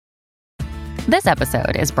This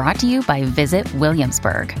episode is brought to you by Visit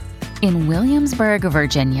Williamsburg. In Williamsburg,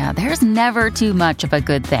 Virginia, there's never too much of a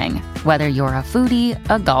good thing. Whether you're a foodie,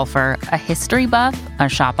 a golfer, a history buff, a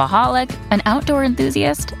shopaholic, an outdoor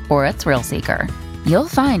enthusiast, or a thrill seeker, you'll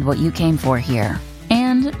find what you came for here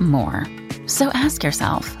and more. So ask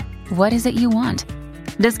yourself, what is it you want?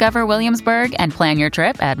 Discover Williamsburg and plan your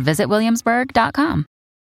trip at visitwilliamsburg.com.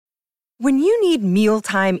 When you need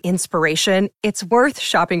mealtime inspiration, it's worth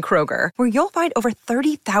shopping Kroger, where you'll find over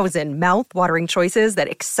 30,000 mouth-watering choices that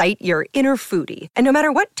excite your inner foodie. And no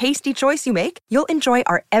matter what tasty choice you make, you'll enjoy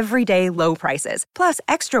our everyday low prices, plus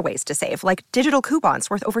extra ways to save, like digital coupons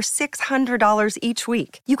worth over $600 each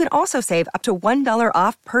week. You can also save up to $1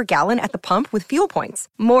 off per gallon at the pump with fuel points.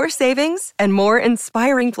 More savings and more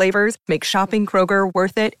inspiring flavors make shopping Kroger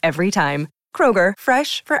worth it every time. Kroger,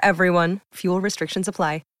 fresh for everyone. Fuel restrictions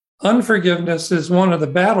apply. Unforgiveness is one of the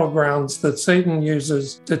battlegrounds that Satan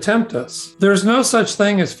uses to tempt us. There's no such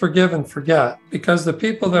thing as forgive and forget, because the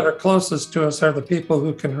people that are closest to us are the people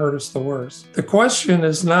who can hurt us the worst. The question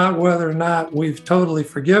is not whether or not we've totally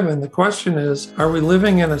forgiven. The question is, are we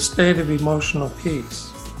living in a state of emotional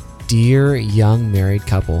peace? Dear young married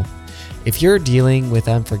couple, if you're dealing with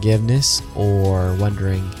unforgiveness or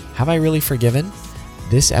wondering, have I really forgiven?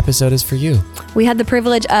 This episode is for you. We had the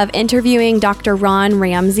privilege of interviewing Dr. Ron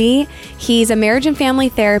Ramsey. He's a marriage and family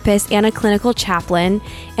therapist and a clinical chaplain,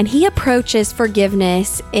 and he approaches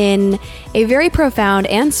forgiveness in a very profound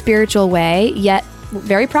and spiritual way, yet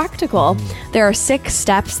very practical. There are 6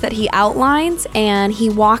 steps that he outlines, and he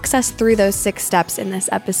walks us through those 6 steps in this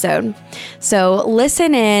episode. So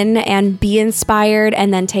listen in and be inspired,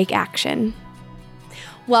 and then take action.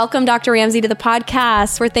 Welcome, Dr. Ramsey, to the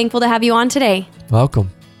podcast. We're thankful to have you on today.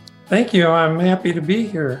 Welcome. Thank you. I'm happy to be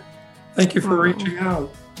here. Thank you for reaching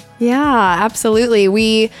out. Yeah, absolutely.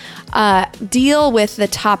 We deal with the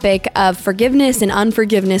topic of forgiveness and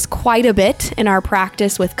unforgiveness quite a bit in our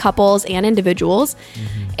practice with couples and individuals.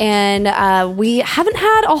 And we haven't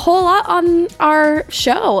had a whole lot on our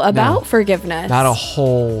show about forgiveness. Not a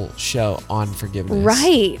whole show on forgiveness.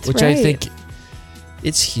 Right. Which I think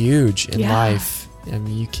it's huge in life. I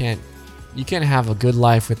mean, you can't have a good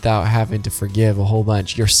life without having to forgive a whole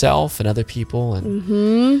bunch yourself and other people.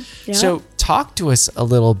 And so talk to us a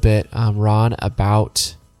little bit, Ron,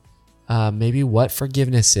 about maybe what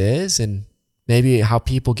forgiveness is and maybe how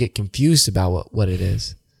people get confused about what it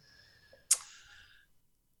is.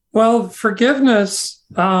 Well, forgiveness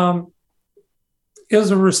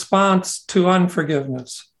is a response to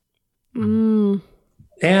unforgiveness. And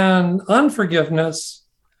unforgiveness,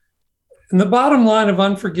 and the bottom line of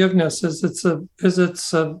unforgiveness is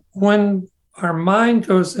it's when our mind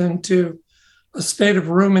goes into a state of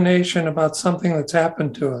rumination about something that's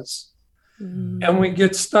happened to us. And we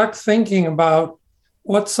get stuck thinking about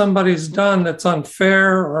what somebody's done that's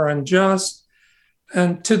unfair or unjust,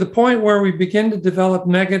 and to the point where we begin to develop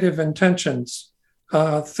negative intentions,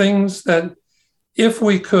 things that if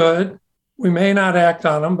we could, we may not act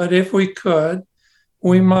on them, but if we could,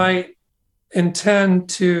 we might intend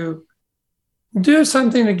to do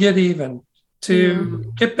something to get even, to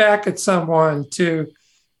get back at someone, to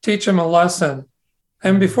teach them a lesson.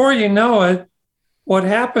 And before you know it, what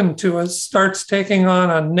happened to us starts taking on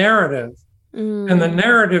a narrative. And the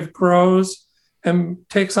narrative grows and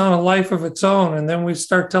takes on a life of its own. And then we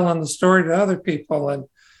start telling the story to other people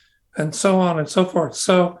and so on and so forth.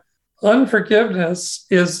 So unforgiveness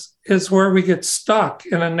is where we get stuck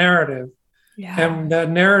in a narrative. And that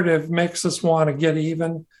narrative makes us want to get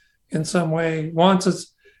even in some way,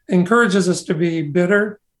 encourages us to be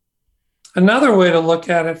bitter. Another way to look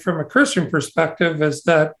at it from a Christian perspective is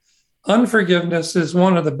that unforgiveness is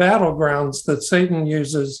one of the battlegrounds that Satan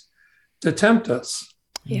uses to tempt us.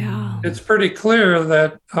 It's pretty clear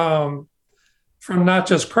that from not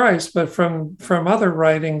just Christ, but from other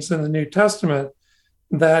writings in the New Testament,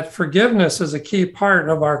 that forgiveness is a key part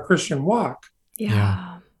of our Christian walk.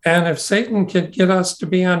 And if Satan can get us to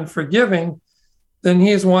be unforgiving, then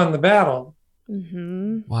he's won the battle.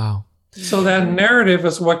 Wow. So that narrative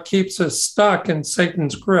is what keeps us stuck in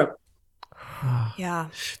Satan's grip.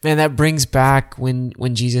 Man, that brings back when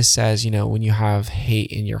Jesus says, when you have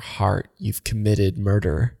hate in your heart, you've committed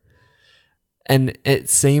murder. And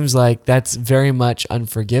it seems like that's very much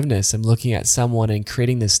unforgiveness. I'm looking at someone and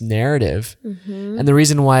creating this narrative. And the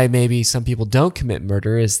reason why maybe some people don't commit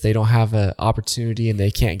murder is they don't have an opportunity and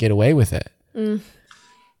they can't get away with it.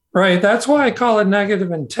 Right. That's why I call it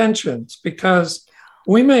negative intentions, because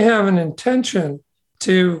we may have an intention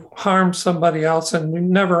to harm somebody else and we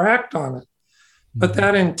never act on it. But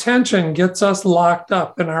that intention gets us locked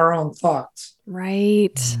up in our own thoughts.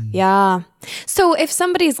 Right. Yeah. So if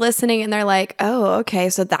somebody's listening and they're like, oh, okay,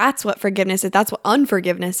 so that's what forgiveness is, that's what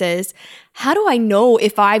unforgiveness is, how do I know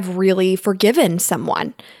if I've really forgiven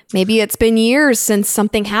someone? Maybe it's been years since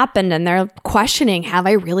something happened and they're questioning, have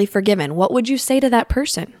I really forgiven? What would you say to that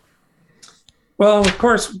person? Well, of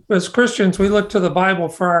course, as Christians, we look to the Bible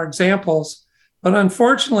for our examples, but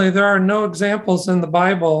unfortunately, there are no examples in the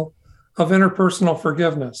Bible of interpersonal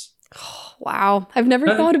forgiveness. Wow. I've never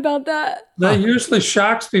thought about that. That usually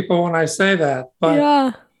shocks people when I say that. But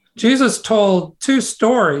yeah. Jesus told 2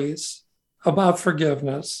 stories about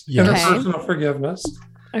forgiveness, Yes. interpersonal forgiveness.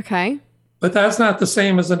 Okay. But that's not the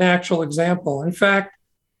same as an actual example. In fact,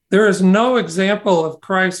 there is no example of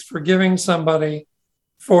Christ forgiving somebody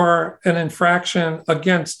for an infraction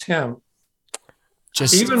against him.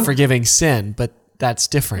 Just forgiving sin, but that's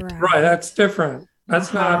different. Right, that's different.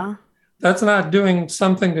 That's not doing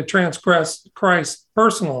something to transgress Christ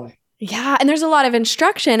personally. Yeah, and there's a lot of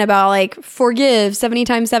instruction about like forgive 70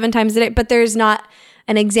 times, 7 times a day, but there's not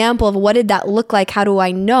an example of what did that look like? How do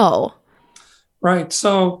I know? Right.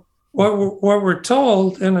 So what we're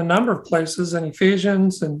told in a number of places in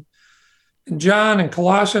Ephesians and in John and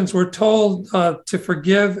Colossians, we're told to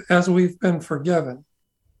forgive as we've been forgiven.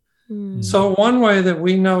 So one way that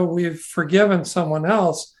we know we've forgiven someone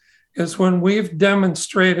else is when we've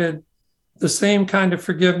demonstrated the same kind of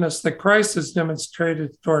forgiveness that Christ has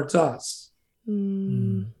demonstrated towards us.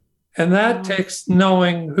 And that takes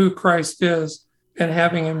knowing who Christ is and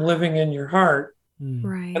having him living in your heart.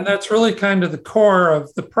 Right. And that's really kind of the core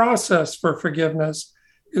of the process for forgiveness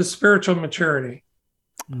is spiritual maturity.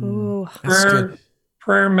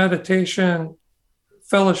 Prayer, meditation,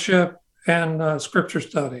 fellowship, and scripture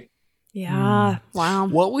study. Yeah. Wow.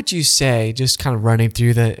 What would you say, just kind of running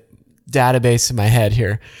through the database in my head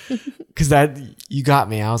here, because that you got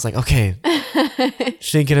me. I was like, okay,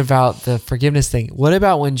 thinking about the forgiveness thing. What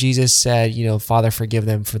about when Jesus said, Father, forgive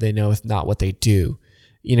them for they know not what they do,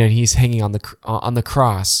 and he's hanging on the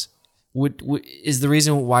cross. Is the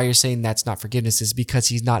reason why you're saying that's not forgiveness is because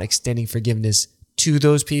he's not extending forgiveness to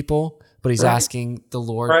those people, but he's asking the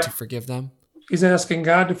Lord to forgive them? He's asking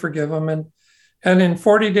God to forgive them. And in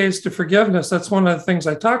 40 Days to Forgiveness, that's one of the things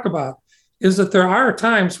I talk about, is that there are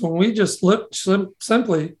times when we just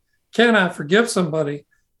simply cannot forgive somebody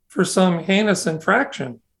for some heinous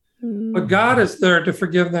infraction. But God is there to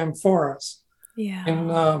forgive them for us. Yeah.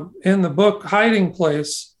 In the book Hiding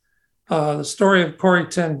Place, the story of Corrie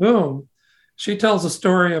ten Boom, she tells a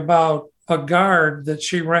story about a guard that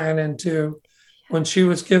she ran into when she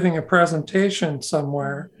was giving a presentation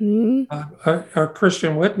somewhere, a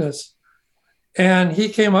Christian witness. And he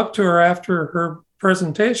came up to her after her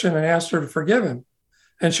presentation and asked her to forgive him.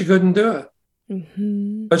 And she couldn't do it.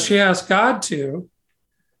 But she asked God to,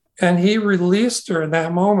 and he released her in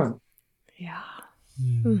that moment. Yeah.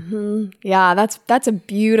 Yeah, that's a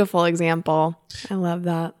beautiful example. I love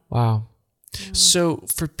that. Wow. Yeah. So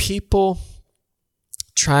for people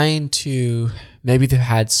trying to, maybe they've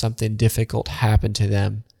had something difficult happen to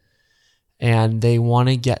them and they want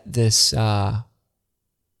to get this,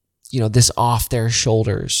 this off their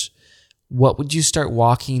shoulders, what would you start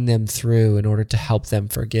walking them through in order to help them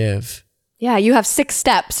forgive? Yeah, you have 6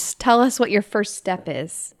 steps. Tell us what your first step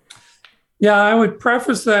is. Yeah, I would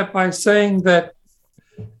preface that by saying that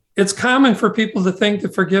it's common for people to think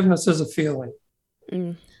that forgiveness is a feeling.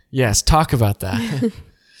 Yes, talk about that.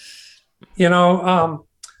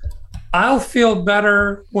 I'll feel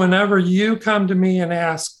better whenever you come to me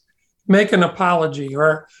and make an apology,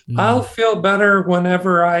 or I'll feel better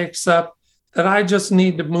whenever I accept that I just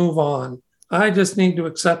need to move on. I just need to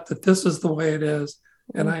accept that this is the way it is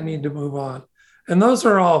and I need to move on. And those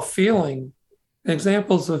are all feeling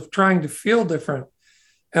examples of trying to feel different.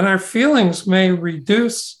 And our feelings may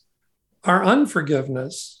reduce our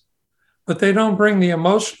unforgiveness, but they don't bring the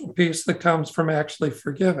emotional piece that comes from actually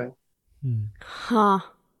forgiving.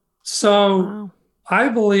 So I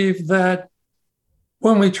believe that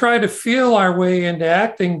when we try to feel our way into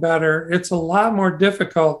acting better, it's a lot more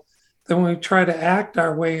difficult than when we try to act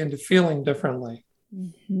our way into feeling differently.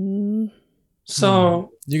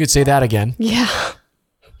 So you could say that again. Yeah.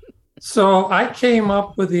 So I came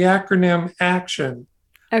up with the acronym ACTION.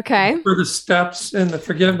 Okay. For the steps in the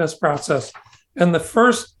forgiveness process. And the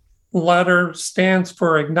first letter stands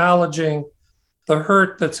for acknowledging the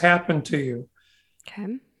hurt that's happened to you.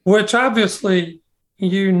 Okay. Which obviously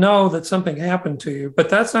you know that something happened to you, but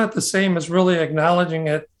that's not the same as really acknowledging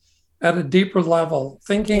it at a deeper level,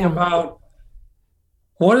 thinking about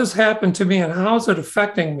what has happened to me and how is it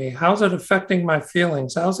affecting me? How's it affecting my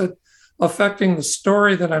feelings? How's it affecting the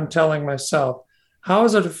story that I'm telling myself? How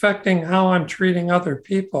is it affecting how I'm treating other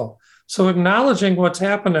people? So acknowledging what's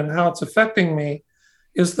happened and how it's affecting me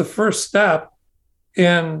is the first step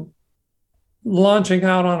in launching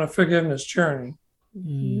out on a forgiveness journey.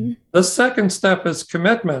 Mm-hmm. The second step is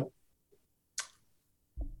commitment.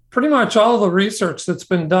 Pretty much all the research that's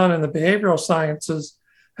been done in the behavioral sciences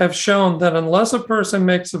have shown that unless a person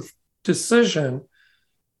makes a decision,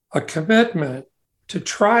 a commitment to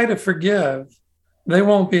try to forgive, they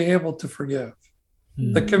won't be able to forgive.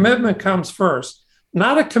 Mm-hmm. The commitment comes first,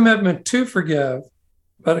 not a commitment to forgive,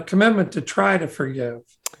 but a commitment to try to forgive.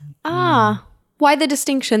 Why the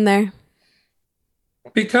distinction there?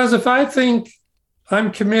 Because if I think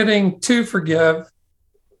I'm committing to forgive,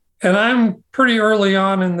 and I'm pretty early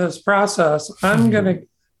on in this process, I'm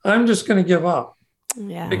just gonna give up.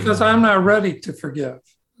 Yeah. Because I'm not ready to forgive.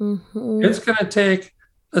 Mm-hmm. It's gonna take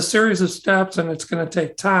a series of steps, and it's gonna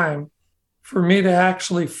take time for me to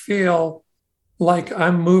actually feel like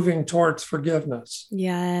I'm moving towards forgiveness.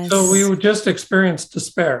 Yes. So we would just experience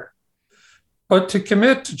despair. But to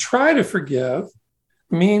commit to try to forgive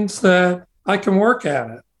means that I can work at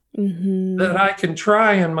it, mm-hmm. that I can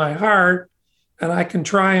try in my heart and I can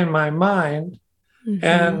try in my mind, mm-hmm.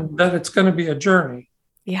 and that it's going to be a journey.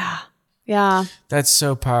 Yeah. Yeah. That's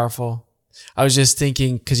so powerful. I was just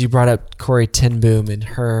thinking, because you brought up Corrie ten Boom and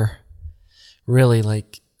her really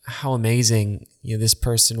like how amazing this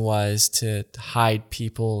person was to hide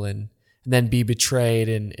people and then be betrayed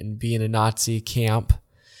and be in a Nazi camp,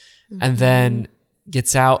 mm-hmm. and then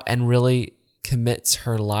gets out and really commits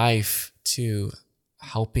her life to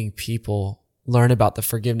helping people learn about the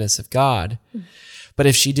forgiveness of God. Mm-hmm. But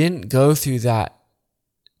if she didn't go through that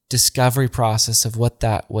discovery process of what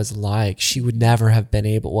that was like, she would never have been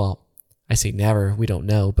able, well, I say never, we don't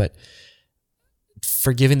know, but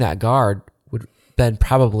forgiving that guard would have been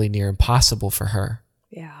probably near impossible for her.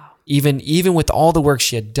 Yeah. Even with all the work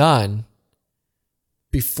she had done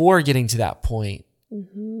before getting to that point,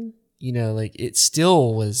 mm-hmm. Like it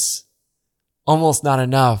still was almost not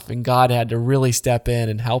enough, and God had to really step in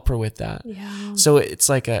and help her with that. Yeah. So it's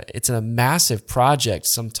a massive project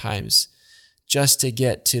sometimes just to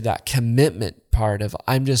get to that commitment part of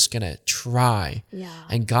I'm just going to try,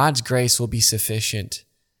 and God's grace will be sufficient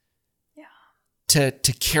to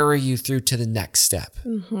carry you through to the next step.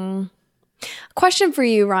 Mm-hmm. Question for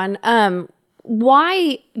you, Ron.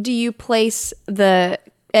 Why do you place the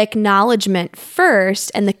acknowledgement first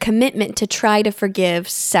and the commitment to try to forgive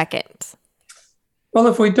second? Well,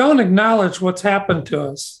 if we don't acknowledge what's happened to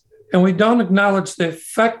us and we don't acknowledge the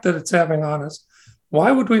effect that it's having on us,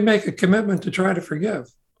 why would we make a commitment to try to forgive?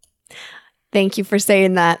 Thank you for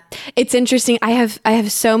saying that. It's interesting. I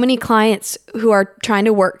have so many clients who are trying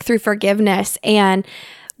to work through forgiveness, and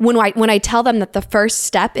when I tell them that the first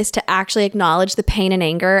step is to actually acknowledge the pain and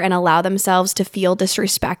anger and allow themselves to feel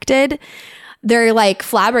disrespected, they're like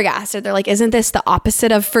flabbergasted. They're like, "Isn't this the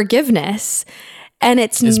opposite of forgiveness?" And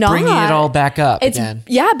it's not bringing it all back up again.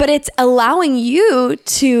 Yeah, but it's allowing you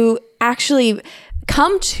to actually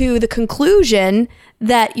come to the conclusion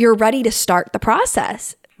that you're ready to start the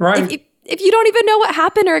process. Right. If you don't even know what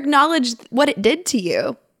happened or acknowledge what it did to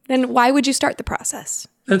you, then why would you start the process?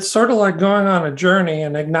 It's sort of like going on a journey,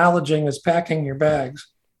 and acknowledging is packing your bags.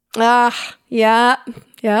 Yeah,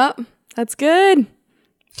 that's good.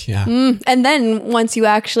 Yeah. And then once you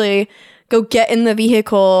actually go get in the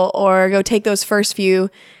vehicle or go take those first few,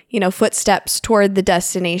 footsteps toward the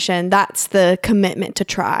destination, that's the commitment to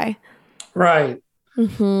try. Right.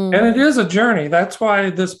 Mm-hmm. And it is a journey. That's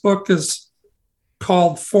why this book is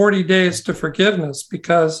called 40 Days to Forgiveness,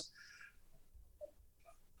 because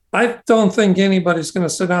I don't think anybody's going to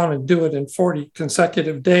sit down and do it in 40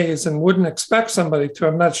 consecutive days, and wouldn't expect somebody to.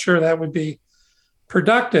 I'm not sure that would be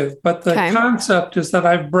productive. But the concept is that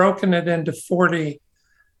I've broken it into 40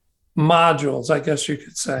 modules, I guess you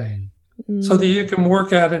could say, so that you can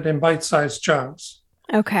work at it in bite-sized chunks.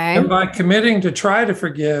 Okay. And by committing to try to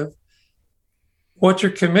forgive, what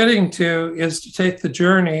you're committing to is to take the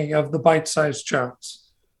journey of the bite-sized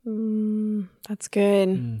chunks. That's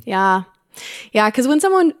good. Yeah. Yeah, because when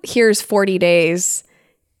someone hears 40 days,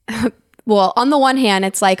 well, on the one hand,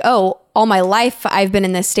 it's like, oh, all my life I've been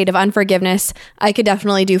in this state of unforgiveness. I could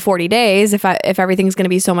definitely do 40 days if everything's going to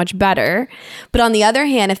be so much better. But on the other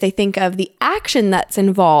hand, if they think of the action that's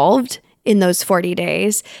involved in those 40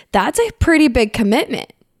 days, that's a pretty big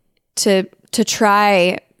commitment to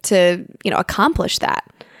try to, accomplish that.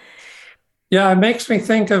 Yeah, it makes me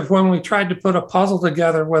think of when we tried to put a puzzle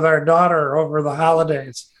together with our daughter over the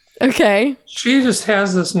holidays. Okay. She just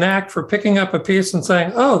has this knack for picking up a piece and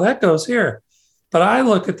saying, oh, that goes here. But I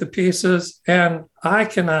look at the pieces and I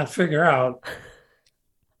cannot figure out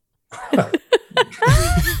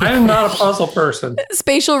I am not a puzzle person.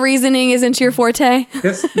 Spatial reasoning isn't your forte?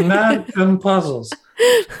 It's not in puzzles.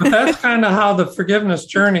 But that's kind of how the forgiveness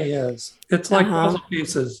journey is. It's like puzzle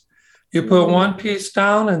pieces. You put one piece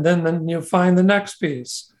down and then you find the next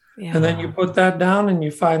piece. Yeah. And then you put that down and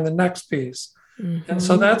you find the next piece. And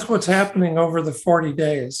so that's what's happening over the 40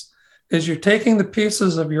 days is you're taking the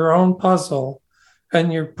pieces of your own puzzle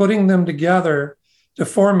and you're putting them together to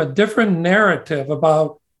form a different narrative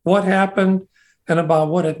about what happened and about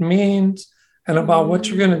what it means and about what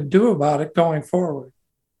you're going to do about it going forward.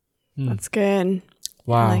 That's good.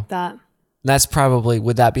 Wow. I like that. That's probably,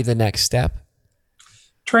 would that be the next step?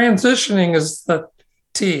 Transitioning is the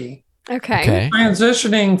T. Okay.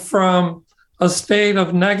 Transitioning from a state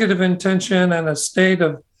of negative intention and a state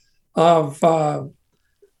of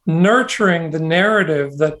nurturing the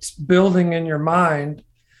narrative that's building in your mind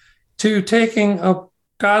to taking a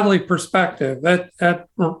godly perspective at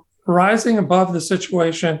rising above the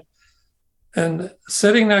situation and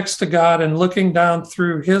sitting next to God and looking down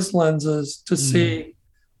through his lenses to see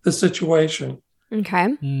the situation.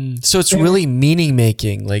 Okay. So it's really meaning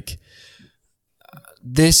making. Like,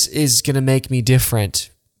 this is going to make me different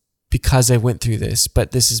because I went through this,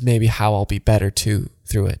 but this is maybe how I'll be better too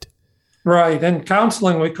through it. Right. And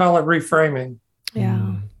counseling, we call it reframing.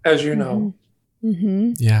 Yeah. As you know.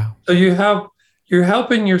 Yeah. So you're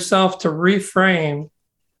helping yourself to reframe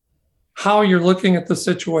how you're looking at the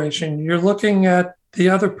situation. You're looking at the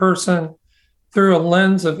other person through a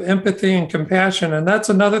lens of empathy and compassion. And that's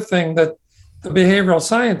another thing that the behavioral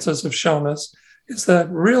sciences have shown us is that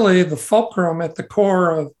really the fulcrum at the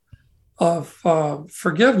core of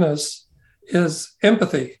forgiveness is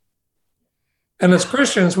empathy. And as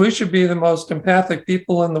Christians, we should be the most empathic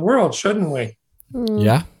people in the world, shouldn't we?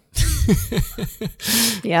 Yeah.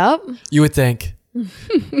 Yep. You would think.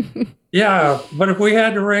 Yeah, but if we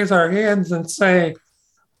had to raise our hands and say,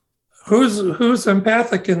 who's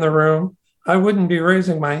empathic in the room, I wouldn't be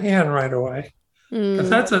raising my hand right away. Because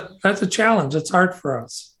that's a challenge. It's hard for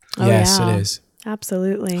us. Yes, it is.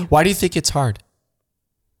 Absolutely. Why do you think it's hard?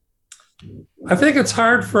 I think it's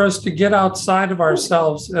hard for us to get outside of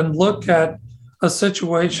ourselves and look at a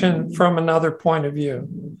situation from another point of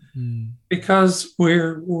view because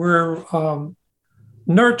we're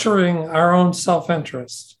nurturing our own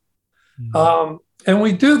self-interest. And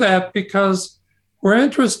we do that because we're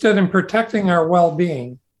interested in protecting our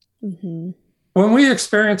well-being. When we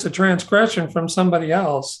experience a transgression from somebody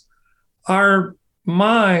else, our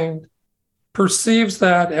mind perceives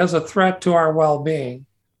that as a threat to our well-being.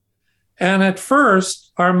 And at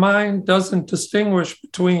first, our mind doesn't distinguish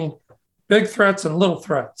between big threats and little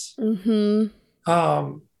threats.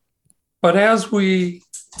 But as we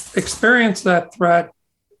experience that threat,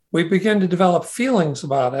 we begin to develop feelings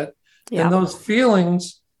about it. Yep. And those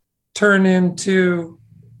feelings turn into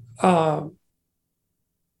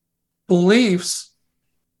beliefs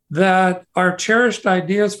that our cherished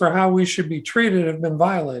ideas for how we should be treated have been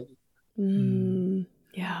violated.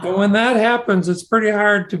 Yeah. And when that happens, it's pretty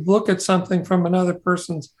hard to look at something from another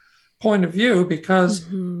person's point of view because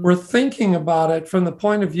we're thinking about it from the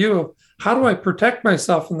point of view of how do I protect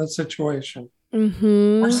myself in this situation?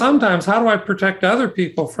 Or sometimes how do I protect other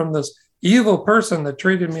people from this evil person that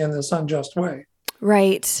treated me in this unjust way?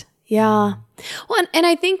 Right. Yeah. Well, and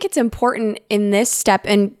I think it's important in this step,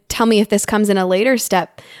 and tell me if this comes in a later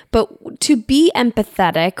step, but to be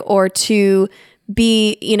empathetic or to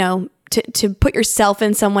be, to put yourself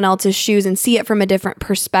in someone else's shoes and see it from a different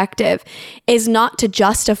perspective is not to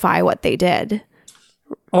justify what they did.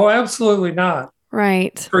 Oh, absolutely not.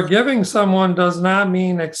 Right. Forgiving someone does not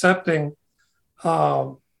mean accepting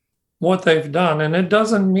what they've done. And it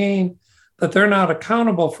doesn't mean that they're not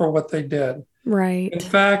accountable for what they did. Right. In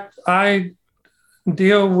fact, I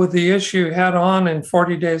deal with the issue head on in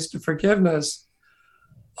 40 Days to Forgiveness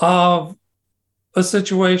of a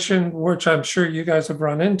situation which I'm sure you guys have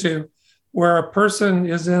run into, where a person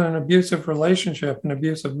is in an abusive relationship, an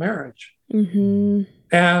abusive marriage.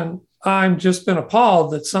 And I've just been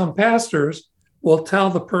appalled that some pastors will tell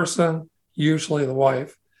the person, usually the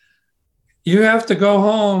wife, you have to go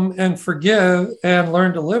home and forgive and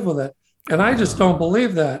learn to live with it. And I just don't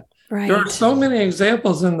believe that. Right. There are so many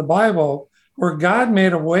examples in the Bible where God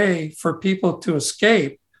made a way for people to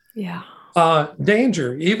escape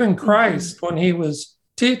danger. Even Christ, when he was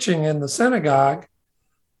teaching in the synagogue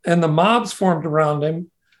and the mobs formed around him,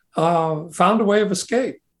 found a way of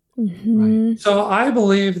escape. Right. So I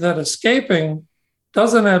believe that escaping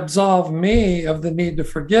doesn't absolve me of the need to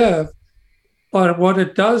forgive, but what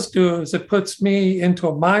it does do is it puts me into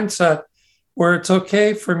a mindset where it's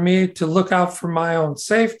okay for me to look out for my own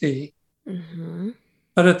safety,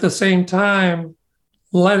 but at the same time,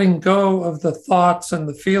 letting go of the thoughts and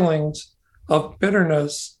the feelings of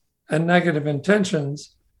bitterness and negative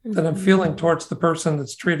intentions that I'm feeling towards the person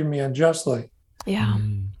that's treated me unjustly. Yeah.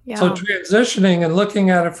 Yeah. So transitioning and looking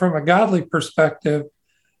at it from a godly perspective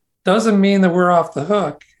doesn't mean that we're off the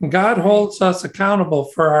hook. God holds us accountable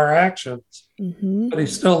for our actions, but he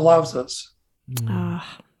still loves us.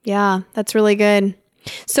 Yeah, that's really good.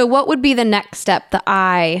 So what would be the next step,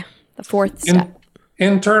 the fourth step?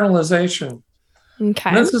 Internalization.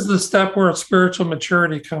 Okay. This is the step where spiritual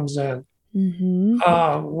maturity comes in.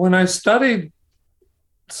 When I studied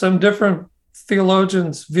some different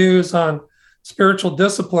theologians' views on spiritual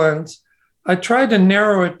disciplines, I tried to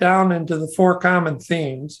narrow it down into the 4 common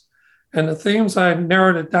themes. And the themes I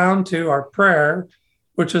narrowed it down to are prayer,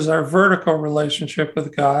 which is our vertical relationship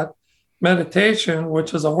with God, meditation,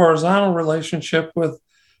 which is a horizontal relationship with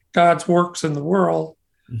God's works in the world,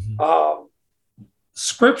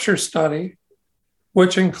 scripture study,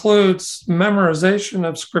 which includes memorization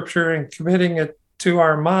of scripture and committing it to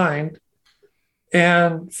our mind,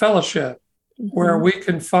 and fellowship, where we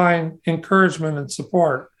can find encouragement and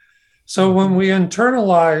support. So when we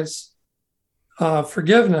internalize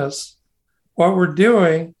forgiveness, what we're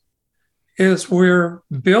doing is we're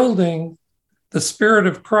building the Spirit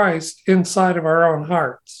of Christ inside of our own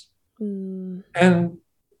hearts. And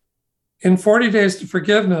in 40 Days to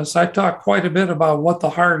Forgiveness, I talk quite a bit about what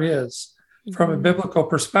the heart is from a biblical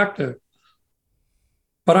perspective.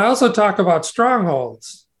 But I also talk about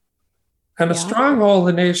strongholds. And a stronghold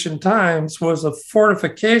in ancient times was a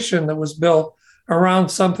fortification that was built around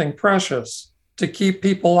something precious to keep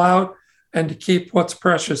people out and to keep what's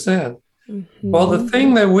precious in. Well, the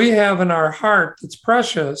thing that we have in our heart that's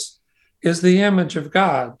precious is the image of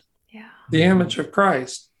God, the image of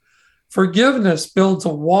Christ. Forgiveness builds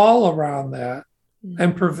a wall around that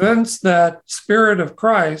and prevents that Spirit of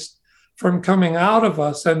Christ from coming out of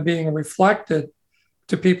us and being reflected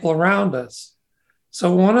to people around us.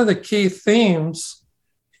 So one of the key themes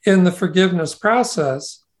in the forgiveness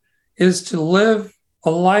process is to live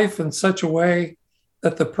a life in such a way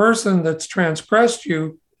that the person that's transgressed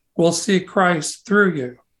you will see Christ through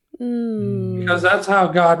you. Because that's how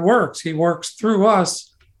God works. He works through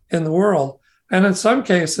us in the world. And in some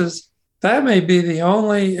cases, that may be the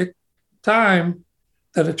only time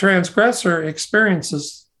that a transgressor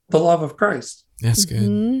experiences the love of Christ. That's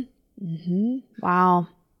good. Wow.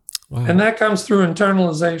 And that comes through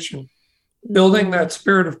internalization, building that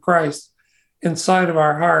Spirit of Christ inside of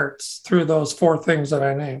our hearts through those 4 things that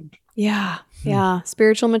I named. Yeah. Yeah.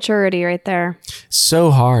 Spiritual maturity right there.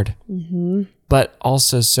 So hard, but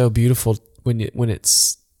also so beautiful when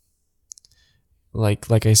it's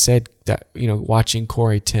like I said, that, watching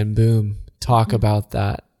Corey Ten Boom talk about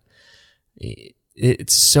that.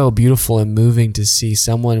 It's so beautiful and moving to see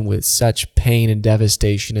someone with such pain and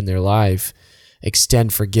devastation in their life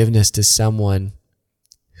extend forgiveness to someone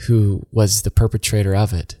who was the perpetrator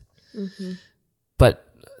of it. But,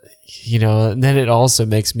 and then it also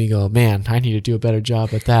makes me go, man, I need to do a better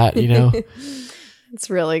job at that, It's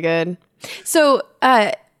really good. So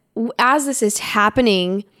as this is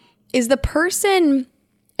happening, is the person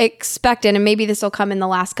expected, and maybe this will come in the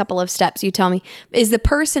last couple of steps, you tell me, is the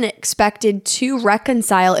person expected to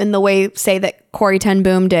reconcile in the way, say, that Corey Ten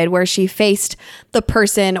Boom did, where she faced the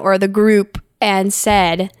person or the group and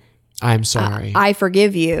said, I'm sorry. I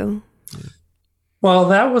forgive you? Well,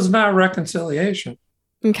 that was not reconciliation.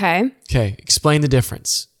 Okay. Explain the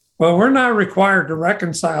difference. Well, we're not required to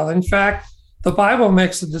reconcile. In fact, the Bible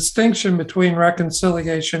makes a distinction between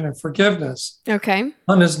reconciliation and forgiveness. Okay.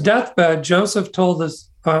 On his deathbed, Jacob told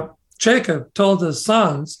his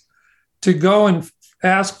sons to go and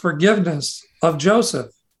ask forgiveness of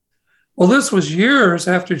Joseph. Well, this was years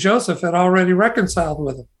after Joseph had already reconciled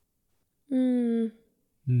with him.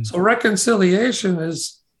 So reconciliation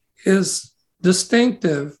is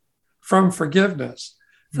distinctive from forgiveness.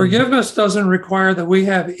 Forgiveness doesn't require that we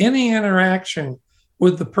have any interaction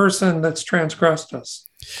with the person that's transgressed us.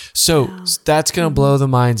 So that's going to blow the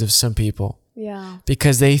minds of some people. Yeah.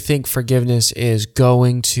 Because they think forgiveness is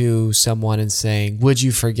going to someone and saying, would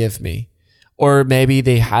you forgive me? Or maybe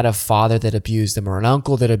they had a father that abused them or an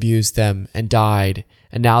uncle that abused them and died.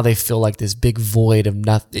 And now they feel like this big void of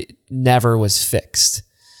nothing, never was fixed.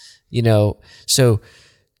 So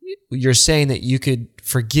you're saying that you could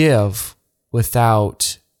forgive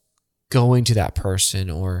without going to that person,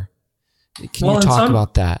 or can you talk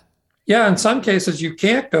about that? Yeah, in some cases you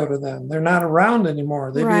can't go to them. They're not around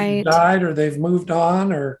anymore. They've either died or they've moved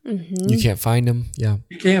on, or you can't find them. Yeah,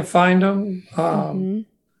 you can't find them.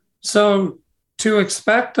 So to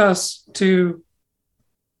expect us to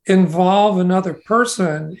involve another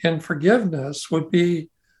person in forgiveness would be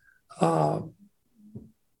a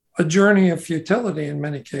journey of futility in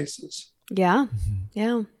many cases. Yeah.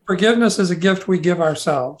 Yeah. Forgiveness is a gift we give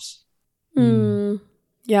ourselves.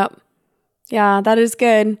 Yep. Yeah, that is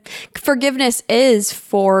good. Forgiveness is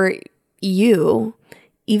for you,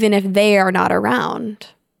 even if they are not around.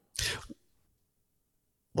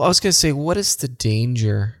 Well, I was going to say, what is the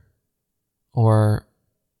danger, or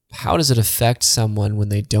how does it affect someone when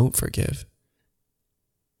they don't forgive?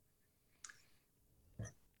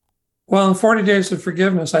 Well, in 40 Days of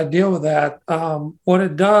Forgiveness, I deal with that. What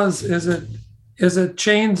it does is it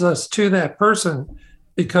chains us to that person,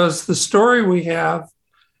 because the story we have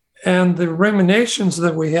and the ruminations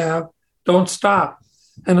that we have don't stop.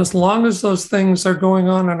 And as long as those things are going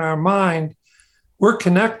on in our mind, we're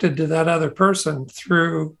connected to that other person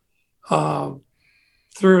through an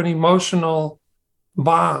emotional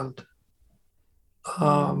bond.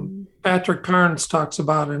 Patrick Carnes talks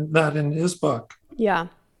about that in his book. Yeah.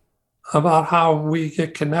 About how we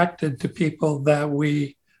get connected to people that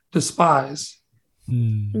we despise.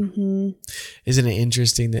 Isn't it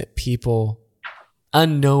interesting that people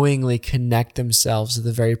unknowingly connect themselves to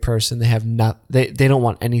the very person they have they don't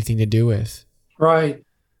want anything to do with? Right.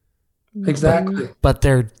 Exactly. But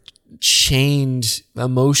they're chained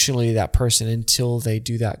emotionally to that person until they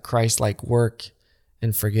do that Christ-like work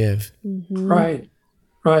and forgive. Right.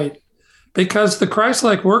 Because the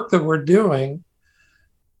Christ-like work that we're doing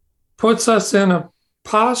puts us in a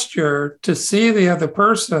posture to see the other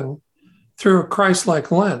person through a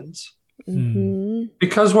Christ-like lens.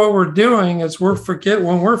 Because what we're doing is when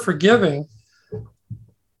we're forgiving,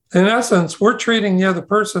 in essence, we're treating the other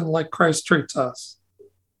person like Christ treats us.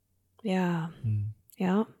 Yeah.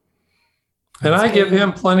 Yeah. And I give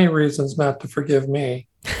him plenty of reasons not to forgive me.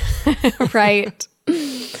 Right.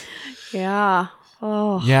 Yeah.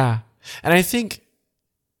 Oh. Yeah. And I think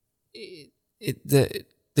the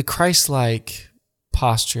Christ-like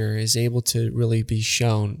posture is able to really be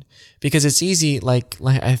shown, because it's easy, like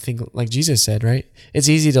I think, like Jesus said, right? It's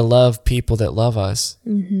easy to love people that love us.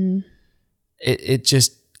 It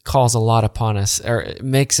just calls a lot upon us, or it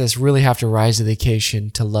makes us really have to rise to the occasion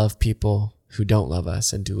to love people who don't love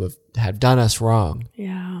us and to have done us wrong.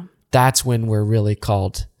 Yeah. That's when we're really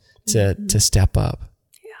called to step up.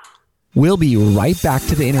 We'll be right back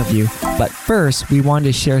to the interview, but first we wanted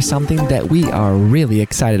to share something that we are really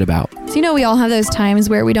excited about. So, we all have those times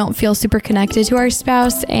where we don't feel super connected to our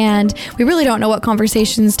spouse, and we really don't know what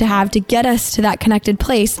conversations to have to get us to that connected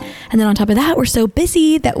place. And then on top of that, we're so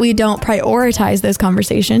busy that we don't prioritize those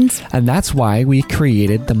conversations. And that's why we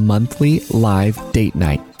created the monthly live date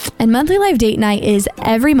night. And monthly live date night is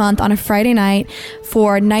every month on a Friday night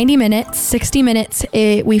for 90 minutes, 60 minutes.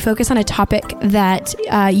 We focus on a topic that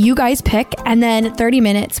you guys pick, and then 30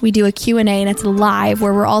 minutes we do a Q&A, and it's live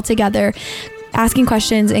where we're all together asking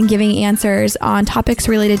questions and giving answers on topics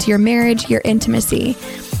related to your marriage, your intimacy.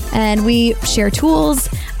 And we share tools.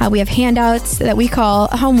 We have handouts that we call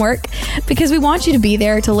homework, because we want you to be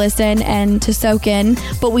there to listen and to soak in,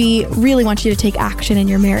 but we really want you to take action in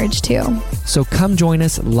your marriage too. So come join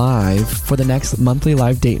us live for the next monthly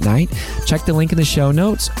live date night. Check the link in the show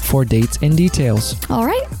notes for dates and details. All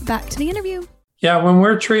right, back to the interview. Yeah, when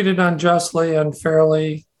we're treated unjustly,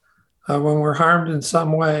 unfairly, when we're harmed in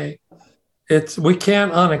some way, we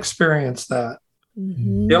can't unexperience that.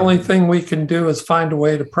 The only thing we can do is find a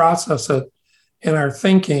way to process it in our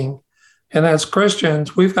thinking. And as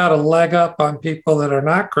Christians, we've got a leg up on people that are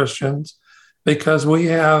not Christians, because we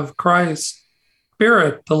have Christ's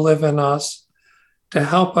Spirit to live in us to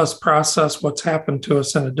help us process what's happened to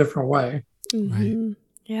us in a different way. Right.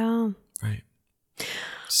 Yeah. Right.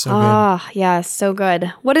 So good. Yeah, so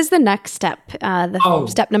good. What is the next step?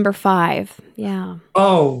 Step number 5. Yeah.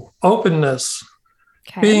 Openness.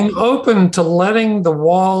 Okay. Being open to letting the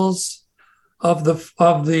walls of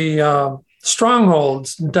the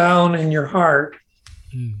strongholds down in your heart,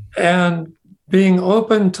 and being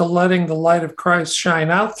open to letting the light of Christ shine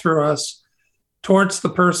out through us towards the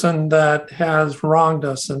person that has wronged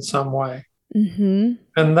us in some way. And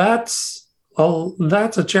that's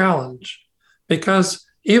a challenge, because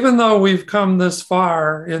even though we've come this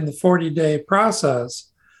far in the 40-day process,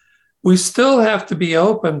 we still have to be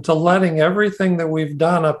open to letting everything that we've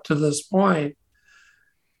done up to this point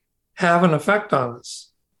have an effect on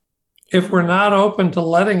us. If we're not open to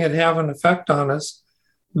letting it have an effect on us,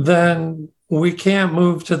 then we can't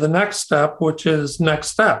move to the next step, which is next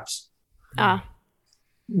steps. The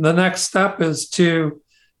next step is to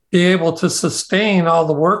be able to sustain all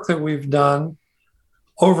the work that we've done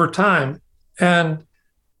over time. And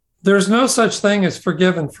there's no such thing as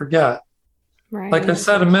forgive and forget. Right. Like I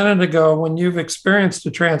said a minute ago, when you've experienced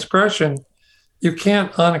a transgression, you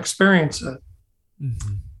can't unexperience it.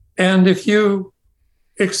 Mm-hmm. And if you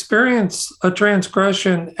experience a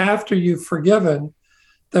transgression after you've forgiven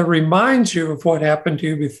that reminds you of what happened to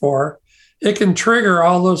you before, it can trigger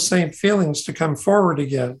all those same feelings to come forward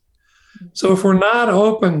again. So if we're not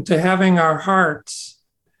open to having our hearts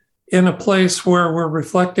in a place where we're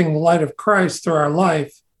reflecting the light of Christ through our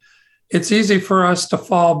life, it's easy for us to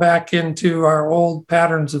fall back into our old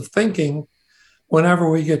patterns of thinking whenever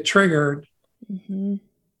we get triggered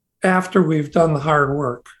after we've done the hard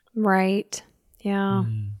work. Right. Yeah.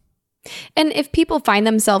 And if people find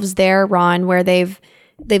themselves there, Ron, where they've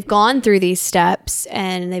gone through these steps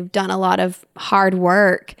and they've done a lot of hard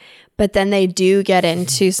work, but then they do get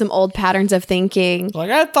into some old patterns of thinking.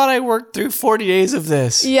 Like, I thought I worked through 40 days of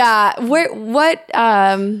this. Yeah. What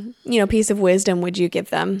piece of wisdom would you give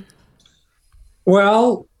them?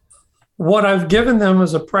 Well, what I've given them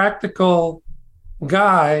is a practical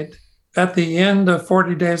guide at the end of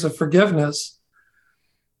 40 days of forgiveness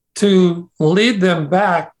to lead them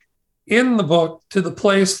back in the book to the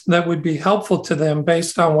place that would be helpful to them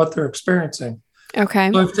based on what they're experiencing.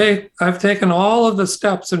 Okay. So I've taken all of the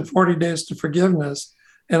steps in 40 days to forgiveness,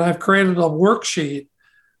 and I've created a worksheet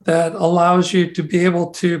that allows you to be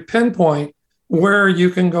able to pinpoint where you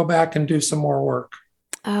can go back and do some more work.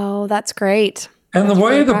 Oh, that's great. And that's the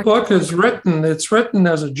way really the practical. book is written, it's written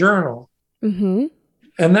as a journal. Mm-hmm.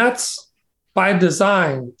 And that's by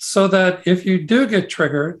design, so that if you do get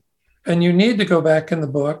triggered and you need to go back in the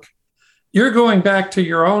book, you're going back to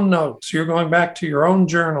your own notes. You're going back to your own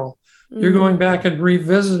journal. Mm-hmm. You're going back and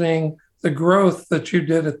revisiting the growth that you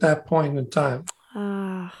did at that point in time.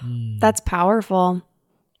 That's powerful.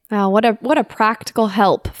 Wow, what a practical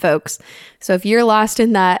help, folks. So if you're lost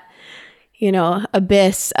in that,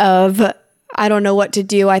 abyss of, I don't know what to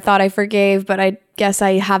do. I thought I forgave, but I guess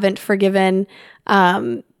I haven't forgiven.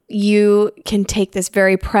 You can take this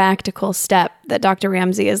very practical step that Dr.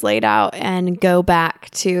 Ramsey has laid out and go back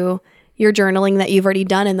to your journaling that you've already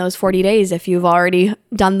done in those 40 days if you've already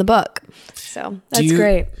done the book. So that's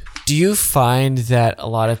great. Do you find that a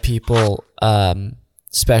lot of people,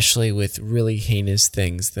 especially with really heinous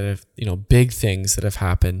things that have, big things that have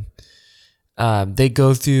happened, they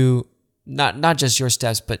go through not just your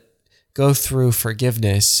steps, but go through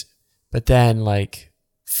forgiveness, but then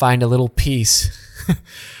find a little piece,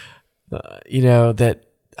 that,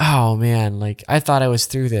 oh man, I thought I was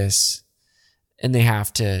through this, and they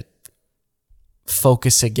have to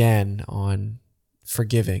focus again on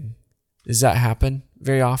forgiving. Does that happen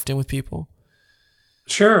very often with people?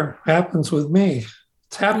 Sure. Happens with me.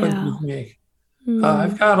 It's happened with me.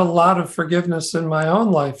 I've got a lot of forgiveness in my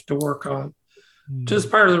own life to work on.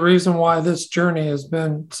 Just part of the reason why this journey has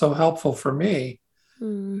been so helpful for me.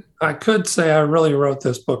 I could say I really wrote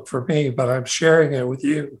this book for me, but I'm sharing it with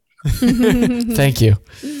you. Thank you.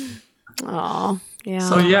 Oh, yeah.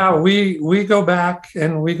 So we go back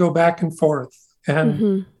and forth.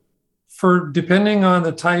 And for depending on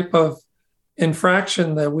the type of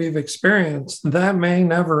infraction that we've experienced, that may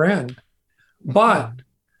never end. But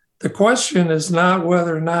the question is not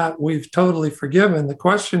whether or not we've totally forgiven. The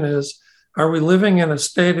question is, are we living in a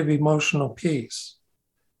state of emotional peace?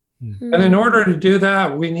 And in order to do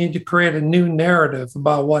that, we need to create a new narrative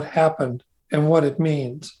about what happened and what it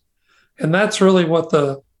means. And that's really what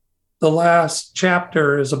the last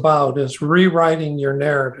chapter is about, is rewriting your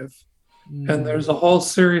narrative. And there's a whole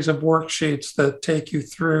series of worksheets that take you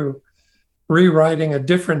through rewriting a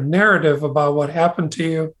different narrative about what happened to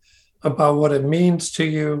you, about what it means to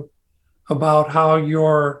you, about how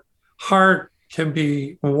your heart can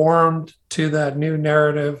be warmed to that new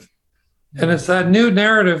narrative. And it's that new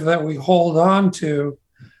narrative that we hold on to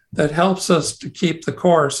that helps us to keep the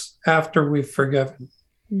course after we've forgiven.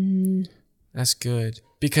 That's good.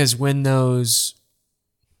 Because when those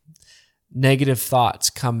negative thoughts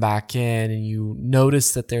come back in and you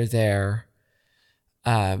notice that they're there,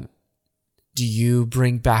 do you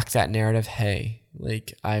bring back that narrative? Hey,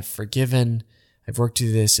 I've forgiven, I've worked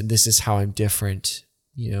through this, and this is how I'm different.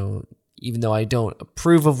 Even though I don't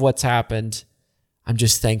approve of what's happened, I'm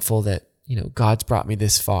just thankful that, God's brought me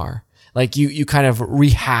this far. You kind of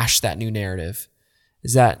rehash that new narrative.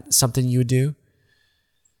 Is that something you would do?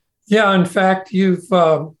 Yeah, in fact, you've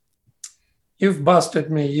busted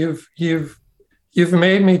me. You've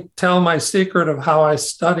made me tell my secret of how I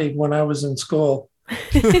studied when I was in school.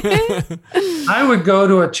 I would go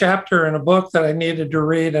to a chapter in a book that I needed to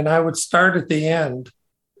read, and I would start at the end.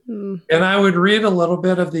 And I would read a little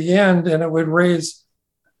bit of the end, and it would raise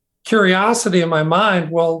curiosity in my mind.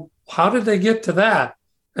 Well, how did they get to that?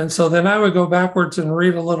 And so then I would go backwards and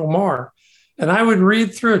read a little more. And I would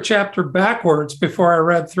read through a chapter backwards before I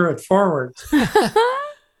read through it forwards.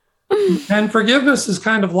 And forgiveness is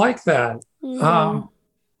kind of like that.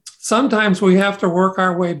 Sometimes we have to work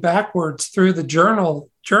our way backwards through the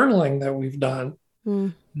journaling that we've done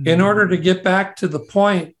in order to get back to the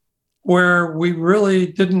point where we really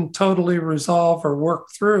didn't totally resolve or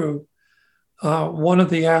work through one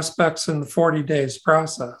of the aspects in the 40 days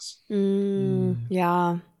process.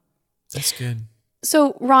 Yeah. That's good.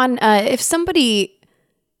 So, Ron, if somebody,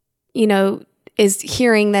 is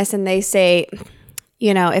hearing this and they say,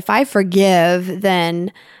 if I forgive,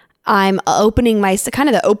 then I'm opening kind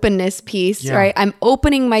of the openness piece, right? I'm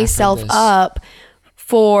opening myself up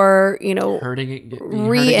for, being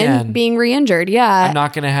re-injured. Yeah. I'm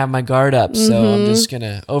not going to have my guard up. So I'm just going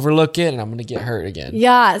to overlook it and I'm going to get hurt again.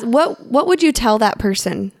 Yeah. What would you tell that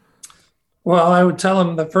person? Well, I would tell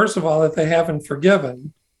them that, first of all, that they haven't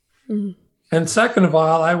forgiven. And second of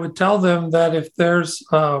all, I would tell them that if there's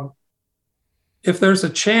a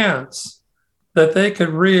chance that they could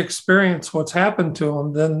re-experience what's happened to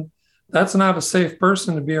them, then that's not a safe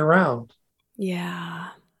person to be around. Yeah.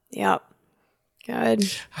 Yep.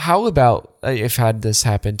 Good. How about, I've had this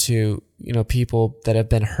happen to, people that have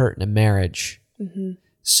been hurt in a marriage.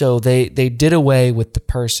 So they did away with the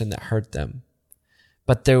person that hurt them.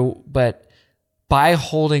 But by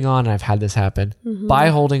holding on, I've had this happen, by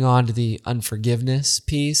holding on to the unforgiveness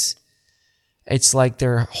piece, it's like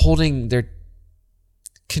they're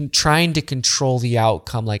trying to control the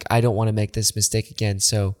outcome. Like, I don't want to make this mistake again.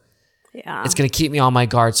 So it's going to keep me on my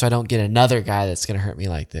guard so I don't get another guy that's going to hurt me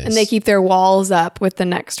like this. And they keep their walls up with the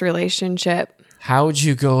next relationship. How would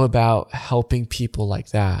you go about helping people like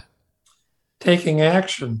that? Taking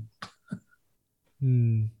action.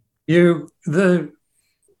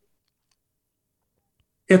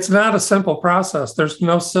 It's not a simple process. There's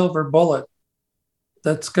no silver bullet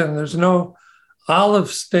there's no olive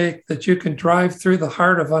stake that you can drive through the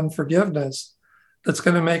heart of unforgiveness that's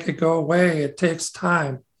going to make it go away. It takes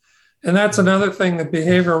time. And that's another thing that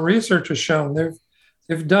behavioral research has shown.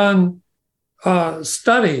 They've done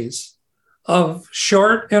studies of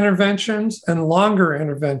short interventions and longer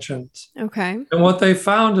interventions. Okay. And what they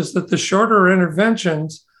found is that the shorter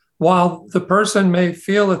interventions, while the person may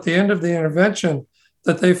feel at the end of the intervention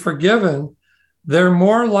that they've forgiven, they're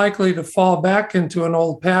more likely to fall back into an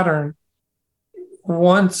old pattern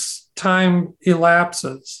once time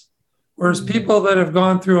elapses. Whereas people that have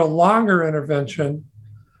gone through a longer intervention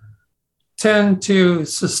tend to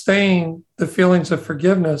sustain the feelings of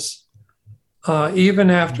forgiveness even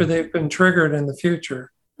after they've been triggered in the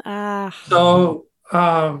future. So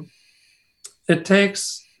it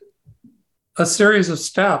takes a series of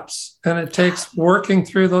steps, and it takes working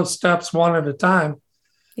through those steps one at a time,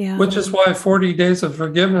 which is why 40 Days of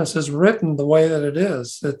Forgiveness is written the way that it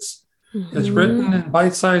is. It's written in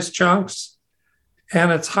bite-sized chunks,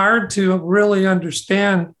 and it's hard to really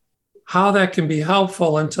understand how that can be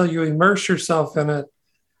helpful until you immerse yourself in it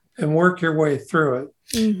and work your way through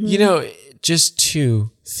it. Just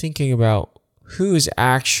thinking about who is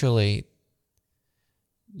actually,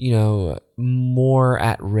 more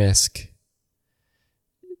at risk.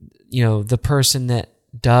 The person that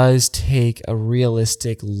does take a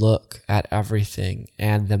realistic look at everything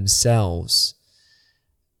and themselves,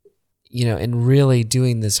 and really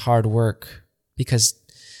doing this hard work, because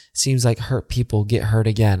it seems like hurt people get hurt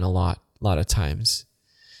again a lot of times.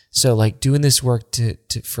 So like doing this work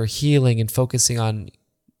for healing and focusing on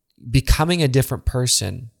becoming a different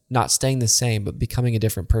person, not staying the same, but becoming a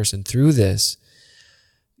different person through this,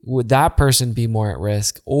 would that person be more at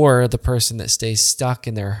risk, or the person that stays stuck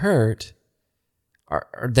in their hurt?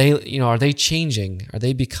 Are they changing? Are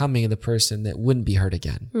they becoming the person that wouldn't be hurt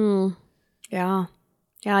again? Yeah.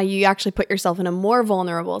 Yeah. You actually put yourself in a more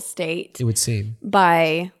vulnerable state. It would seem.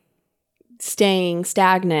 By staying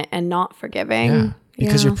stagnant and not forgiving. Yeah.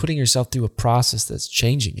 Because you're putting yourself through a process that's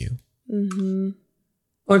changing you.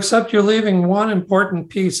 Well, except you're leaving one important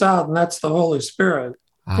piece out, and that's the Holy Spirit.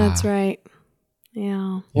 That's right.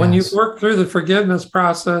 Yeah. When you work through the forgiveness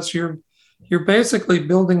process, you're basically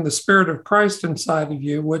building the Spirit of Christ inside of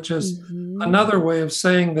you, which is another way of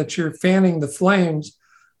saying that you're fanning the flames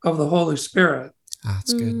of the Holy Spirit.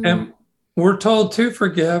 That's good. And we're told to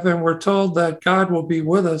forgive, and we're told that God will be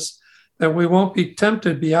with us, that we won't be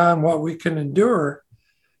tempted beyond what we can endure.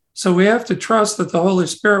 So we have to trust that the Holy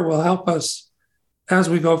Spirit will help us as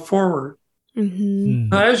we go forward.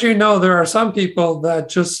 Now, as you know, there are some people that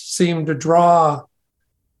just seem to draw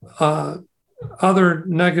other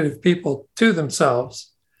negative people to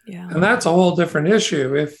themselves. And that's a whole different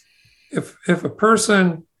issue. If a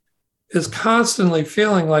person is constantly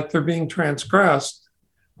feeling like they're being transgressed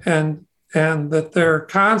and and that they're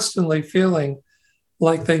constantly feeling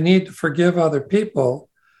like they need to forgive other people,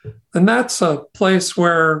 then that's a place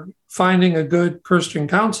where finding a good Christian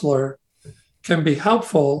counselor can be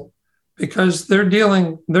helpful, because they're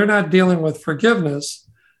not dealing with forgiveness.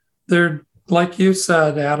 They're, like you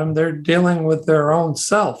said, Adam, they're dealing with their own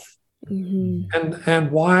self.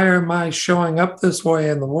 And why am I showing up this way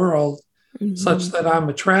in the world such that I'm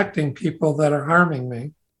attracting people that are harming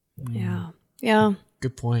me? Yeah.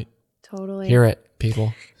 Good point. Totally. Hear it,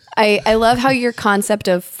 people. I love how your concept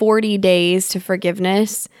of 40 days to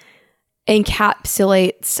forgiveness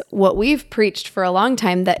encapsulates what we've preached for a long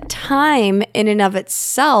time, that time in and of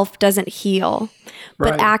itself doesn't heal,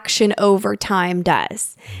 but action over time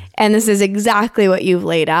does. And this is exactly what you've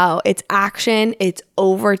laid out. It's action, it's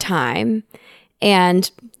over time.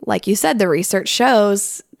 And like you said, the research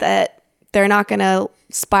shows that they're not going to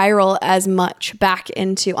spiral as much back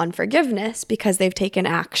into unforgiveness because they've taken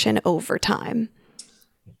action over time.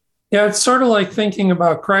 Yeah, it's sort of like thinking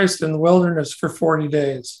about Christ in the wilderness for 40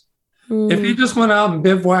 days. If he just went out and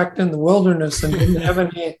bivouacked in the wilderness and didn't have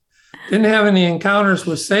any encounters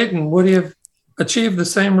with Satan, would he have achieved the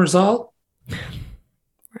same result?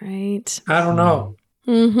 Right. I don't know.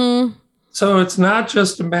 So it's not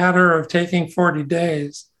just a matter of taking 40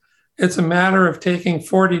 days. It's a matter of taking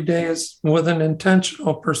 40 days with an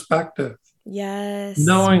intentional perspective. Yes.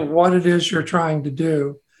 Knowing what it is you're trying to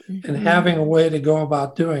do and having a way to go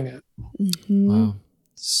about doing it. Wow.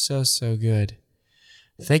 So good.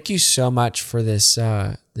 Thank you so much for this,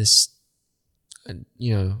 really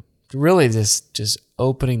this just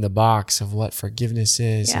opening the box of what forgiveness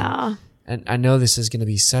is. Yeah. And I know this is going to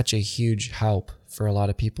be such a huge help for a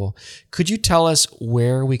lot of people. Could you tell us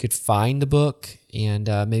where we could find the book and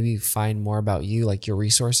maybe find more about you, like your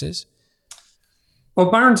resources?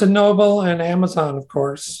 Well, Barnes & Noble and Amazon, of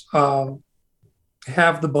course,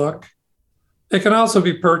 have the book. It can also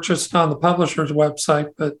be purchased on the publisher's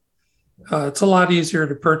website, but it's a lot easier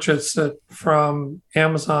to purchase it from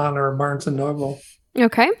Amazon or Barnes & Noble.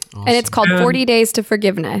 Okay. Awesome. And it's called 40 Days to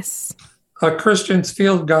Forgiveness. A Christian's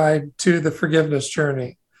Field Guide to the Forgiveness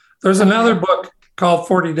Journey. There's another book called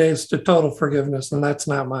 40 Days to Total Forgiveness, and that's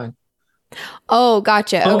not mine. Oh,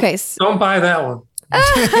 gotcha. Okay. Don't buy that one.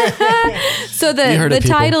 So the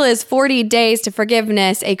title is 40 Days to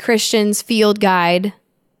Forgiveness, a Christian's Field Guide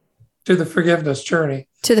to the Forgiveness Journey.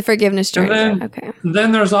 To the Forgiveness Journey.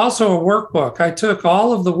 Then there's also a workbook. I took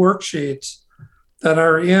all of the worksheets that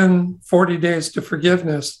are in 40 Days to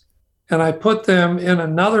Forgiveness, and I put them in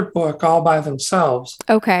another book all by themselves.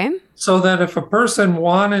 Okay. So that if a person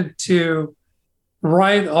wanted to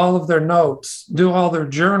write all of their notes, do all their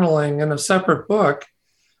journaling in a separate book,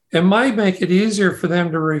 it might make it easier for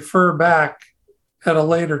them to refer back at a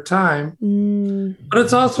later time. But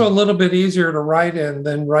it's also a little bit easier to write in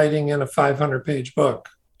than writing in a 500-page book.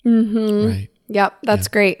 Right. Yep, that's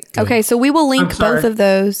great. Good. Okay, so we will link both of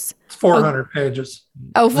those. It's 400 pages.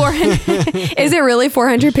 Oh, 400. Is it really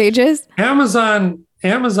 400 pages? Amazon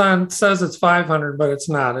says it's 500, but it's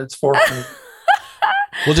not. It's 400.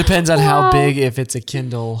 Well, it depends on how big, if it's a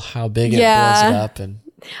Kindle, how big it blows it up. And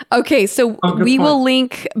okay, so we will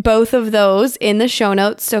link both of those in the show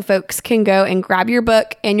notes so folks can go and grab your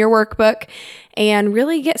book and your workbook and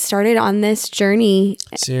really get started on this journey.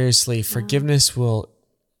 Seriously, forgiveness will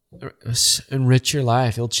enrich your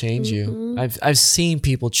life. It'll change you. I've seen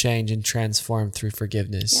people change and transform through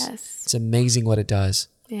forgiveness. Yes. It's amazing what it does.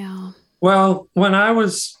 Yeah. Well, when I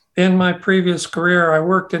was in my previous career, I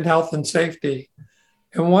worked in health and safety.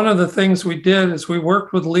 And one of the things we did is we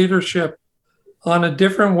worked with leadership on a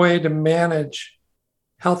different way to manage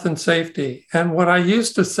health and safety. And what I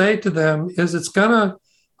used to say to them is it's going to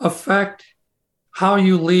affect how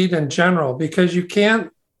you lead in general, because you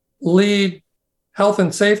can't lead health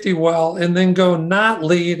and safety well and then go not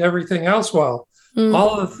lead everything else well.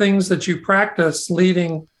 All of the things that you practice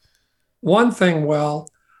leading one thing well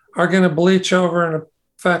are going to bleach over and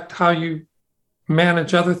affect how you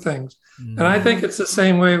manage other things. And I think it's the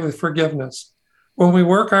same way with forgiveness. When we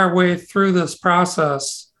work our way through this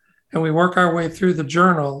process and we work our way through the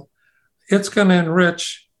journal, it's going to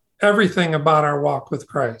enrich everything about our walk with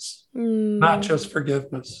Christ, not just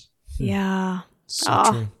forgiveness. Yeah. So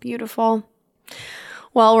true. Beautiful.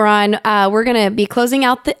 Well, Ron, we're going to be closing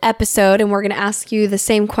out the episode and we're going to ask you the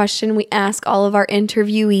same question we ask all of our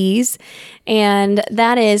interviewees. And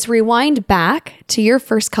that is, rewind back to your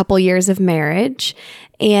first couple years of marriage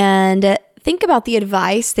and think about the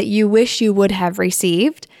advice that you wish you would have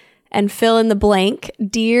received and fill in the blank,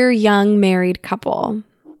 dear young married couple.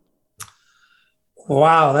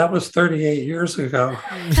 Wow, that was 38 years ago.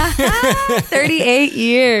 38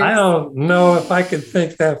 years. I don't know if I could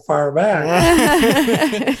think that far back.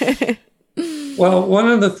 Well, one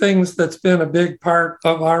of the things that's been a big part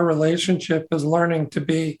of our relationship is learning to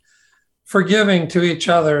be forgiving to each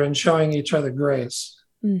other and showing each other grace.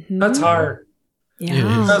 Mm-hmm. That's hard.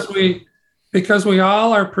 Yeah. Because we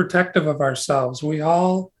all are protective of ourselves. We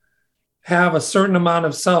all have a certain amount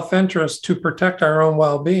of self-interest to protect our own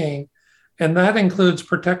well-being. And that includes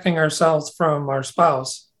protecting ourselves from our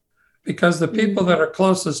spouse, because the people that are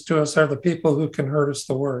closest to us are the people who can hurt us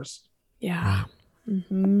the worst. Yeah.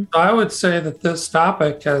 Mm-hmm. So I would say that this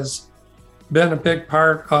topic has been a big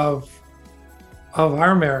part of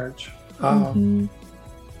our marriage. In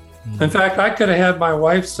fact, I could have had my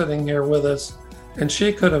wife sitting here with us, and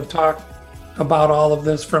she could have talked about all of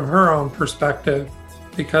this from her own perspective,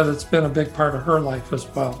 because it's been a big part of her life as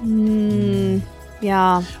well.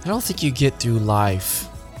 Yeah. I don't think you get through life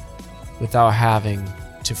without having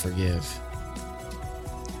to forgive.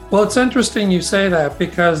 Well, it's interesting you say that,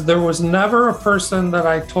 because there was never a person that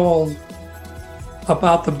I told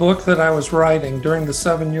about the book that I was writing during the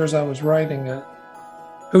 7 years I was writing it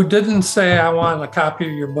who didn't say, I want a copy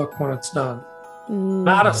of your book when it's done.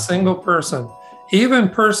 Not a single person, even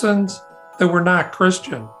persons that were not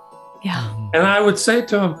Christian. Yeah. And I would say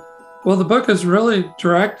to them, well, the book is really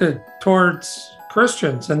directed towards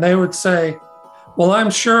Christians. And they would say, well, I'm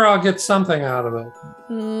sure I'll get something out of it.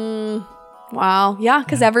 Wow. Yeah,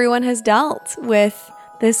 because everyone has dealt with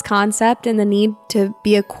this concept and the need to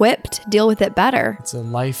be equipped to deal with it better. It's a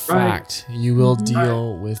life fact. You will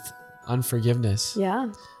deal with unforgiveness. Yeah.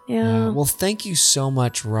 Well, thank you so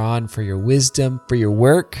much, Ron, for your wisdom, for your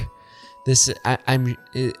work. This,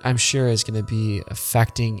 I'm sure, is going to be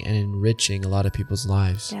affecting and enriching a lot of people's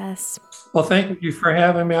lives. Yes. Well, thank you for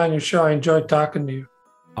having me on your show. I enjoyed talking to you.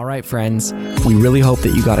 All right, friends, we really hope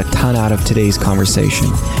that you got a ton out of today's conversation.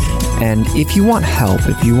 And if you want help,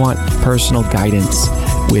 if you want personal guidance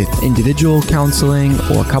with individual counseling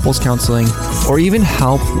or couples counseling, or even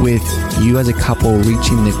help with you as a couple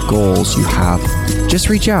reaching the goals you have, just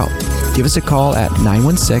reach out. Give us a call at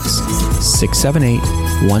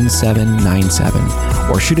 916-678-1797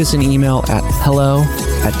 or shoot us an email at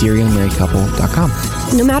hello@dearyoungmarriedcouple.com.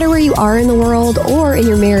 No matter where you are in the world or in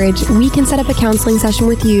your marriage, we can set up a counseling session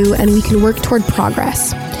with you and we can work toward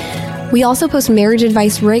progress. We also post marriage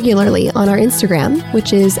advice regularly on our Instagram,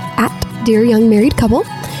 which is @DearYoungMarriedCouple,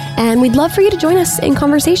 and we'd love for you to join us in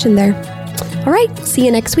conversation there. All right, see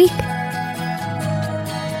you next week.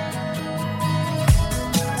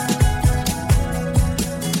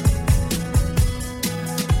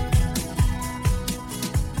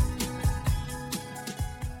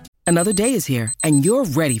 Another day is here, and you're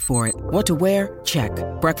ready for it. What to wear? Check.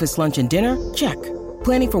 Breakfast, lunch, and dinner? Check.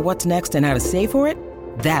 Planning for what's next and how to save for it?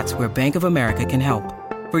 That's where Bank of America can help.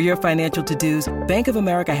 For your financial to-dos, Bank of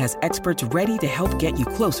America has experts ready to help get you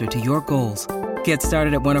closer to your goals. Get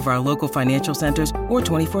started at one of our local financial centers or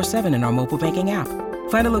 24/7 in our mobile banking app.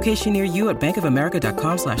 Find a location near you at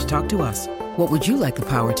bankofamerica.com/talktous. What would you like the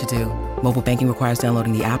power to do? Mobile banking requires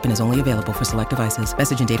downloading the app and is only available for select devices.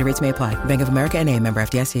 Message and data rates may apply. Bank of America NA, member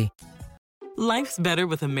FDIC. Life's better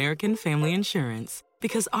with American Family Insurance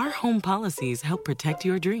because our home policies help protect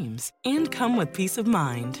your dreams and come with peace of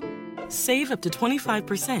mind. Save up to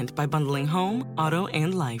 25% by bundling home, auto,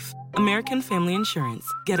 and life. American Family Insurance.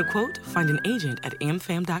 Get a quote, find an agent at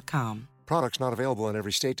amfam.com. Products not available in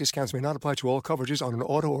every state. Discounts may not apply to all coverages on an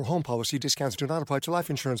auto or home policy. Discounts do not apply to life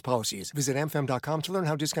insurance policies. Visit amfam.com to learn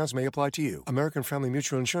how discounts may apply to you. American Family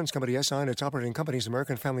Mutual Insurance Company, SI, and its operating companies,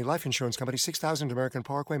 American Family Life Insurance Company, 6000 American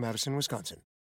Parkway, Madison, Wisconsin.